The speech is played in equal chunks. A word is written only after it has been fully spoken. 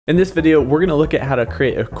In this video, we're going to look at how to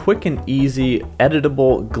create a quick and easy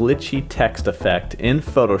editable glitchy text effect in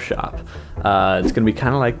Photoshop. It's going to be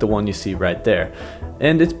kind of like the one you see right there.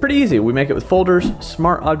 And it's pretty easy. We make it with folders,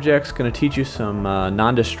 smart objects, going to teach you some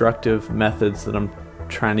non-destructive methods that I'm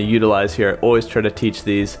trying to utilize here. I always try to teach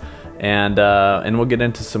these, and we'll get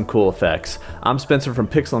into some cool effects. I'm Spencer from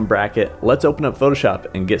Pixel and Bracket. Let's open up Photoshop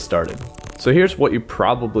and get started. So here's what you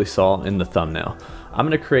probably saw in the thumbnail. I'm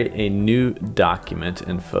going to create a new document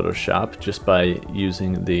in Photoshop just by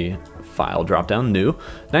using the file dropdown, new.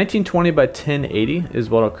 1920 by 1080 is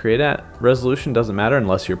what I'll create at. Resolution doesn't matter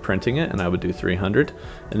unless you're printing it, and I would do 300.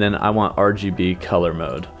 And then I want RGB color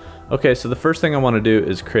mode. Okay, so the first thing I want to do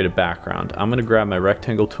is create a background. I'm going to grab my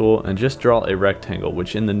rectangle tool and just draw a rectangle,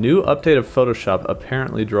 which in the new update of Photoshop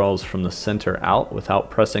apparently draws from the center out without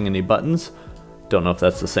pressing any buttons. Don't know if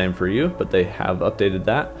that's the same for you, but they have updated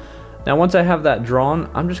that. Now once I have that drawn,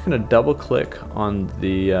 I'm just going to double click on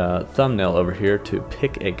the thumbnail over here to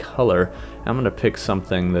pick a color. I'm going to pick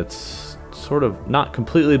something that's sort of not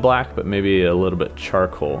completely black, but maybe a little bit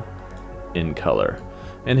charcoal in color,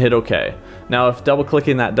 and hit OK. Now if double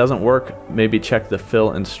clicking that doesn't work, maybe check the fill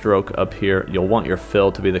and stroke up here. You'll want your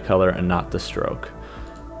fill to be the color and not the stroke.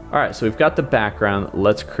 Alright, so we've got the background.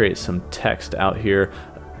 Let's create some text out here.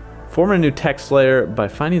 Form a new text layer by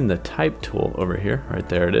finding the type tool over here. Right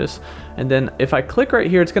there it is. And then if I click right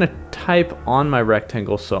here, it's going to type on my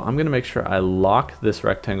rectangle. So I'm going to make sure I lock this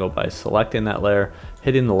rectangle by selecting that layer,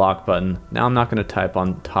 hitting the lock button. Now I'm not going to type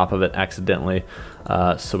on top of it accidentally.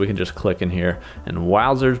 So we can just click in here. And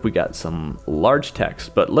wowzers, we got some large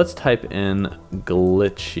text. But let's type in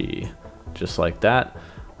glitchy, just like that.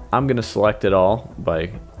 I'm going to select it all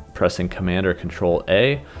by pressing Command or Control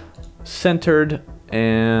A. Centered.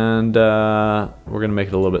 And we're gonna make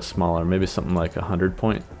it a little bit smaller, maybe something like 100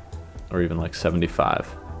 point or even like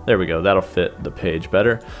 75. There we go, that'll fit the page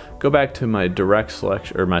better. Go back to my direct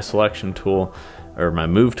selection, or my selection tool, or my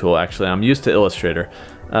move tool actually. I'm used to Illustrator.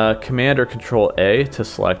 Command or Control A to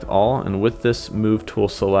select all, and with this move tool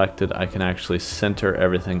selected, I can actually center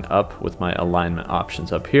everything up with my alignment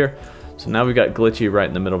options up here. So now we've got glitchy right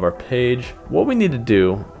in the middle of our page. What we need to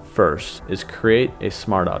do first is create a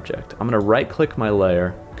smart object. I'm going to right click my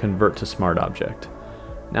layer, convert to smart object.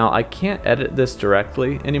 Now I can't edit this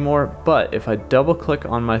directly anymore, but if I double click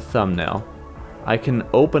on my thumbnail, I can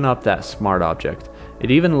open up that smart object.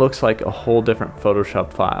 It even looks like a whole different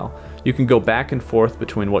Photoshop file. You can go back and forth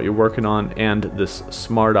between what you're working on and this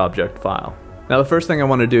smart object file. Now the first thing I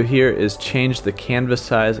want to do here is change the canvas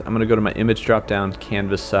size. I'm going to go to my image drop down,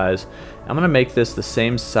 canvas size. I'm going to make this the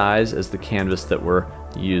same size as the canvas that we're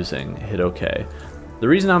using. Hit OK. The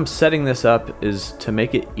reason I'm setting this up is to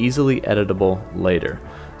make it easily editable later.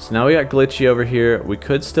 So now we got glitchy over here. We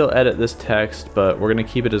could still edit this text, but we're going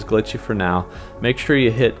to keep it as glitchy for now. Make sure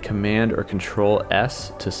you hit Command or Control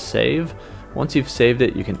S to save. Once you've saved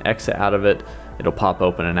it, you can exit out of it. It'll pop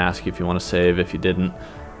open and ask you if you want to save. If you didn't,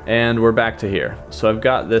 and we're back to here. So I've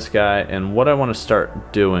got this guy, and what I want to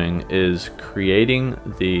start doing is creating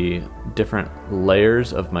the different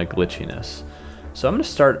layers of my glitchiness. So I'm going to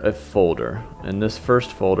start a folder, and this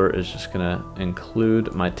first folder is just going to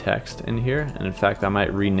include my text in here. And in fact, I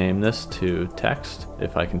might rename this to text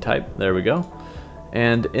if I can type. There we go.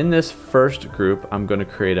 And in this first group, I'm going to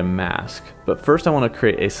create a mask. But first I want to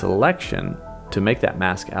create a selection to make that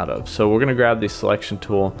mask out of. So we're going to grab the selection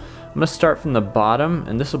tool. I'm going to start from the bottom,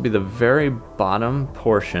 and this will be the very bottom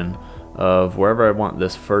portion of wherever I want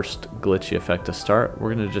this first glitchy effect to start.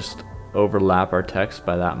 We're going to just overlap our text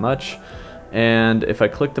by that much. And if I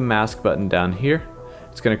click the mask button down here,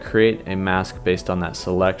 it's going to create a mask based on that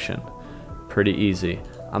selection. Pretty easy.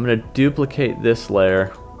 I'm going to duplicate this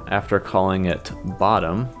layer after calling it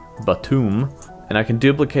bottom, and I can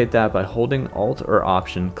duplicate that by holding Alt or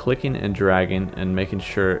Option, clicking and dragging, and making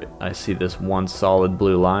sure I see this one solid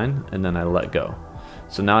blue line, and then I let go.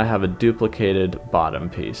 So now I have a duplicated bottom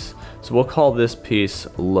piece. So we'll call this piece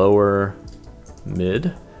lower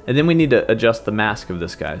mid, and then we need to adjust the mask of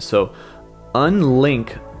this guy. So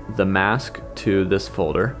unlink the mask to this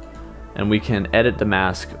folder, and we can edit the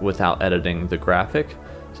mask without editing the graphic.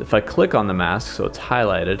 So if I click on the mask so it's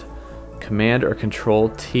highlighted, Command or Control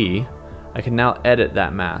T, I can now edit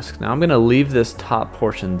that mask. Now I'm going to leave this top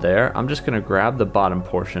portion there. I'm just going to grab the bottom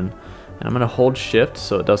portion, and I'm going to hold Shift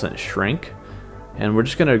so it doesn't shrink. And we're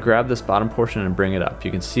just going to grab this bottom portion and bring it up.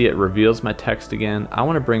 You can see it reveals my text again. I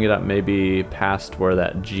want to bring it up maybe past where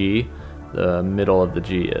that G, the middle of the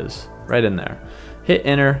G is, right in there. Hit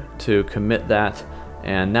Enter to commit that,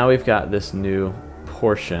 and now we've got this new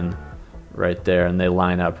portion right there, and they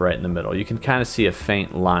line up right in the middle. You can kind of see a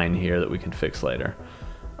faint line here that we can fix later.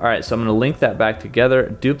 All right, so I'm gonna link that back together,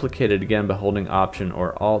 duplicate it again by holding Option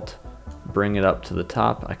or Alt, bring it up to the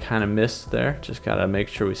top. I kind of missed there, just gotta make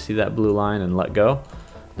sure we see that blue line and let go.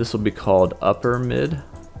 This will be called upper mid.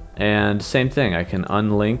 And same thing, I can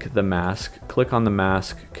unlink the mask, click on the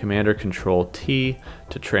mask, Command or Control T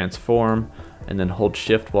to transform, and then hold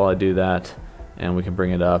Shift while I do that, and we can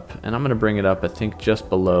bring it up. And I'm gonna bring it up, I think just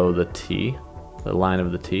below the T, the line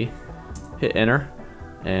of the T. Hit Enter,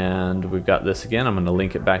 and we've got this again. I'm gonna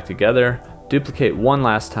link it back together, duplicate one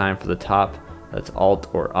last time for the top. That's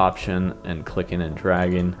Alt or Option and clicking and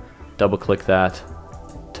dragging. Double click that,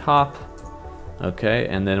 top. Okay,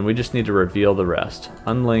 and then we just need to reveal the rest.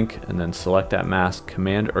 Unlink and then select that mask,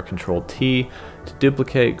 Command or Control T to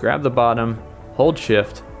duplicate, grab the bottom, hold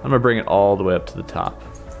Shift. I'm gonna bring it all the way up to the top.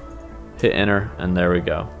 Hit Enter, and there we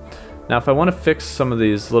go. Now if I wanna fix some of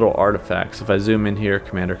these little artifacts, if I zoom in here,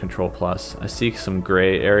 Command or Control plus, I see some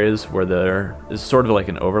gray areas where there is sort of like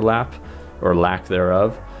an overlap or lack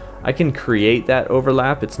thereof. I can create that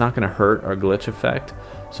overlap. It's not gonna hurt our glitch effect.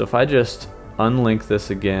 So if I just unlink this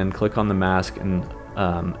again, click on the mask and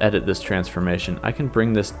edit this transformation, I can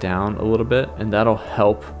bring this down a little bit and that'll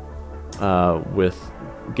help with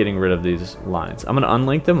getting rid of these lines. I'm gonna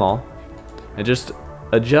unlink them all and just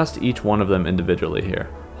adjust each one of them individually here.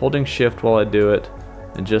 Holding Shift while I do it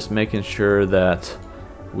and just making sure that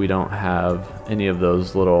we don't have any of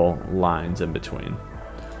those little lines in between.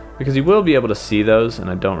 Because you will be able to see those and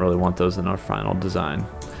I don't really want those in our final design.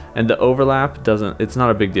 And the overlap it's not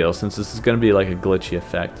a big deal since this is going to be like a glitchy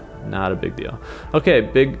effect. Not a big deal. Okay,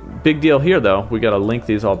 big deal here though. We got to link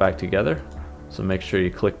these all back together. So make sure you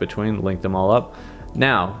click between, link them all up.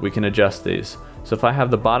 Now we can adjust these. So if I have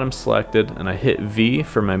the bottom selected and I hit V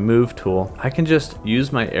for my move tool, I can just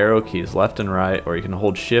use my arrow keys left and right, or you can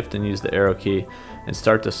hold Shift and use the arrow key and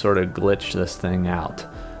start to sort of glitch this thing out.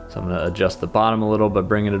 So I'm going to adjust the bottom a little by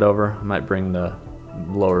bringing it over. I might bring the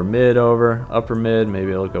lower mid over, upper mid,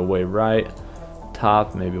 maybe it'll go way right,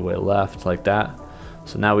 top, maybe way left, like that.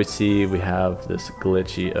 So now we see we have this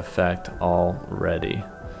glitchy effect already.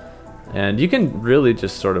 And you can really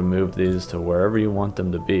just sort of move these to wherever you want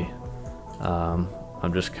them to be.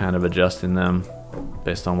 I'm just kind of adjusting them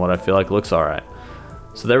based on what I feel like looks alright.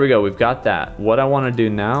 So there we go, we've got that. What I want to do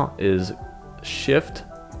now is Shift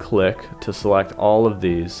click to select all of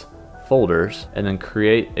these folders and then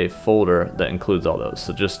create a folder that includes all those.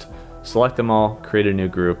 So just select them all, create a new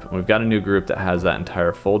group. We've got a new group that has that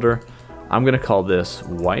entire folder. I'm gonna call this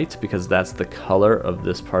white because that's the color of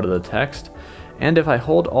this part of the text. And if I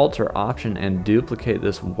hold Alt or Option and duplicate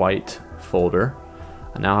this white folder,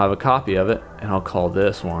 I now have a copy of it and I'll call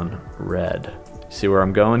this one red. See where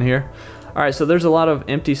I'm going here? All right, so there's a lot of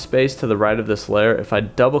empty space to the right of this layer. If I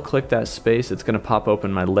double click that space, it's gonna pop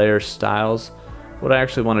open my layer styles. What I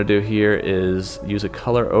actually want to do here is use a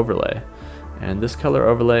color overlay. And this color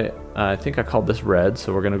overlay, I think I called this red,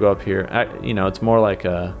 so we're going to go up here. You know, it's more like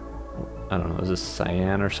a, I don't know, is this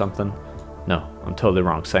cyan or something? No, I'm totally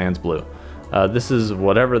wrong. Cyan's blue. This is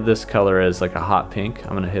whatever this color is, like a hot pink.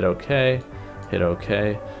 I'm going to hit OK, hit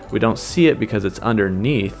OK. We don't see it because it's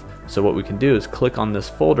underneath. So what we can do is click on this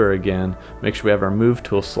folder again, make sure we have our move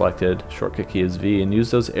tool selected, shortcut key is V, and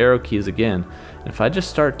use those arrow keys again. And if I just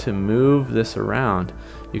start to move this around,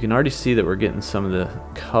 you can already see that we're getting some of the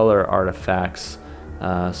color artifacts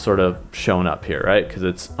sort of shown up here, right? Because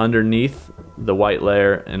it's underneath the white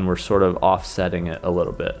layer and we're sort of offsetting it a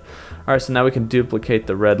little bit. All right, so now we can duplicate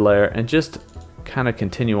the red layer and just kind of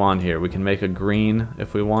continue on here. We can make a green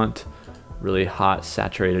if we want, really hot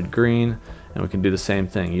saturated green. And we can do the same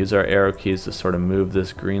thing. Use our arrow keys to sort of move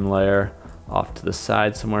this green layer off to the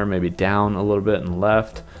side somewhere, maybe down a little bit and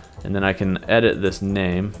left. And then I can edit this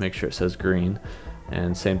name, make sure it says green.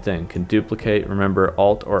 And same thing, can duplicate. Remember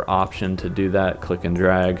Alt or Option to do that, click and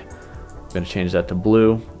drag. I'm gonna change that to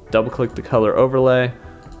blue. Double click the color overlay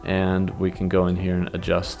and we can go in here and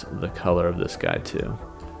adjust the color of this guy too.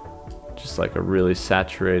 Just like a really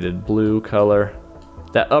saturated blue color.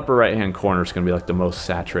 That upper right hand corner is going to be like the most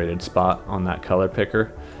saturated spot on that color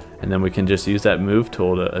picker. And then we can just use that move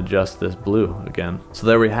tool to adjust this blue again. So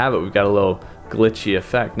there we have it. We've got a little glitchy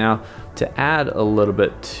effect. Now to add a little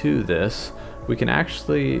bit to this, we can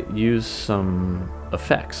actually use some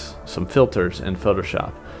effects, some filters in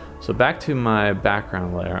Photoshop. So back to my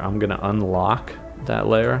background layer, I'm going to unlock that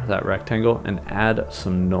layer, that rectangle, and add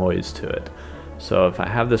some noise to it. So if I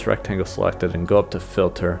have this rectangle selected and go up to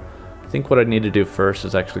filter, I think what I need to do first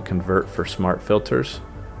is actually convert for smart filters,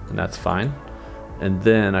 and that's fine. And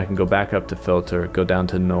then I can go back up to filter, go down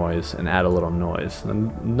to noise, and add a little noise.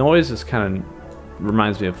 And noise is kind of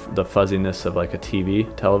reminds me of the fuzziness of like a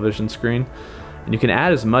television screen. And you can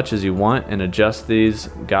add as much as you want and adjust these,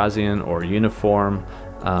 Gaussian or uniform.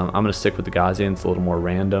 I'm going to stick with the Gaussian, it's a little more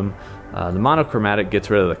random. The monochromatic gets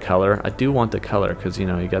rid of the color. I do want the color because, you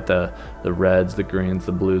know, you got the reds, the greens,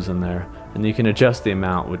 the blues in there. And you can adjust the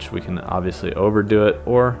amount, which we can obviously overdo it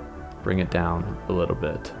or bring it down a little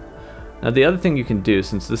bit. Now the other thing you can do,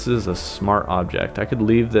 since this is a smart object, I could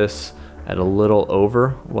leave this at a little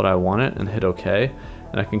over what I want it and hit OK.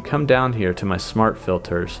 And I can come down here to my smart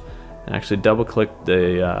filters and actually double click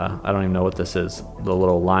the, I don't even know what this is, the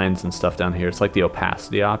little lines and stuff down here. It's like the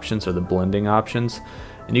opacity options or the blending options.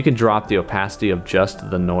 And you can drop the opacity of just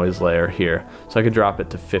the noise layer here. So I could drop it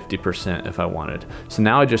to 50% if I wanted. So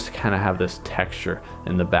now I just kind of have this texture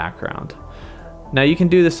in the background. Now you can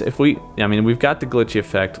do this if we've got the glitchy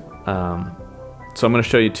effect. So I'm going to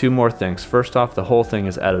show you two more things. First off, the whole thing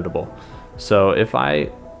is editable. So if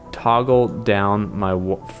I toggle down my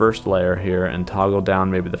first layer here and toggle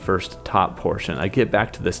down maybe the first top portion, I get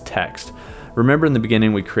back to this text. Remember in the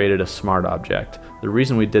beginning we created a smart object. The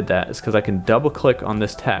reason we did that is because I can double click on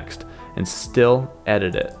this text and still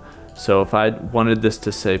edit it. So if I wanted this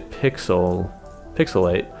to say pixelate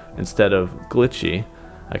instead of glitchy,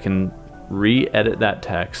 I can re-edit that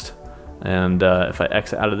text. And if I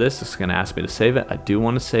exit out of this, it's going to ask me to save it. I do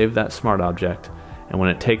want to save that smart object. And when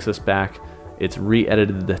it takes us back, it's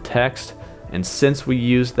re-edited the text. And since we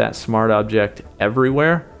use that smart object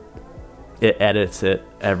everywhere, it edits it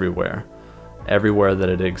everywhere that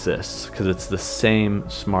it exists, because it's the same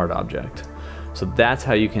smart object. So that's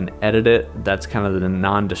how you can edit it. That's kind of the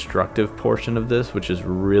non-destructive portion of this, which is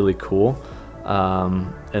really cool.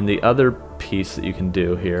 And the other piece that you can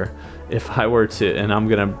do here, if I were to, and I'm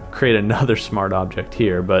gonna create another smart object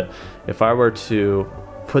here, but if I were to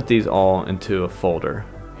put these all into a folder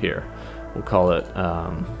here, we'll call it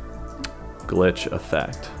glitch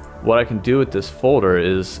effect. What I can do with this folder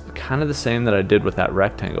is kind of the same that I did with that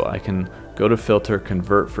rectangle. I can go to filter,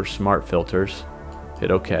 convert for smart filters,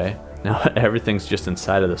 hit OK. Now everything's just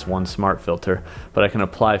inside of this one smart filter, but I can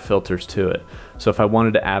apply filters to it. So if I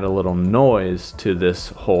wanted to add a little noise to this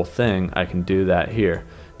whole thing, I can do that here.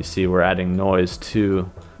 You see we're adding noise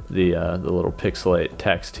to the little pixelate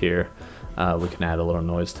text here. We can add a little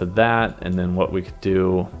noise to that, and then what we could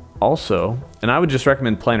do also, and I would just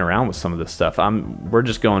recommend playing around with some of this stuff. We're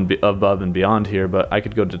just going above and beyond here, but I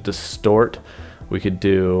could go to distort. We could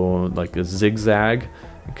do like a zigzag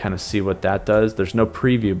and kind of see what that does. There's no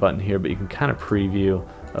preview button here, but you can kind of preview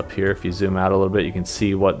up here. If you zoom out a little bit, you can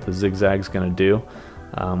see what the zigzag's gonna do.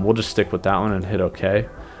 We'll just stick with that one and hit OK.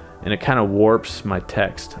 And it kind of warps my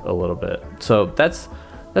text a little bit. So that's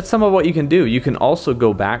some of what you can do. You can also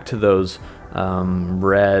go back to those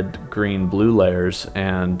red, green, blue layers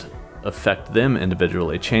and affect them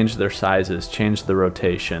individually, change their sizes, change the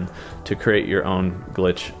rotation to create your own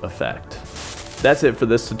glitch effect. That's it for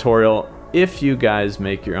this tutorial. If you guys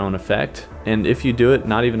make your own effect, and if you do it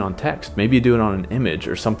not even on text, maybe you do it on an image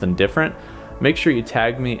or something different, make sure you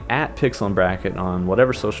tag me at Pixel and Bracket on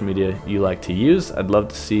whatever social media you like to use. I'd love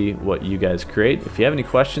to see what you guys create. If you have any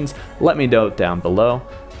questions, let me know down below,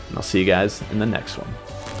 and I'll see you guys in the next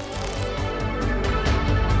one.